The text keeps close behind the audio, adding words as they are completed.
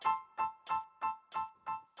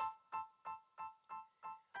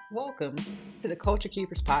Welcome to the Culture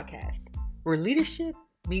Keepers podcast, where leadership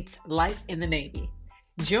meets life in the Navy.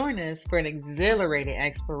 Join us for an exhilarating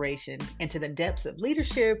exploration into the depths of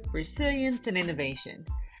leadership, resilience, and innovation.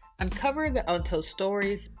 Uncover the untold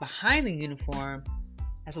stories behind the uniform,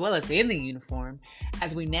 as well as in the uniform,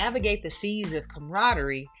 as we navigate the seas of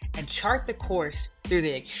camaraderie and chart the course through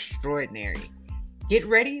the extraordinary. Get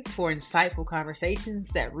ready for insightful conversations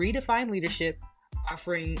that redefine leadership,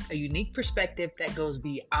 offering a unique perspective that goes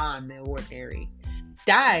beyond the ordinary.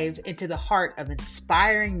 Dive into the heart of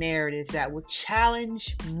inspiring narratives that will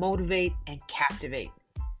challenge, motivate, and captivate.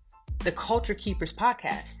 The Culture Keepers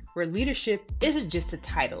podcast, where leadership isn't just a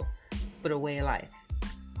title, but a way of life.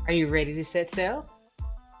 Are you ready to set sail?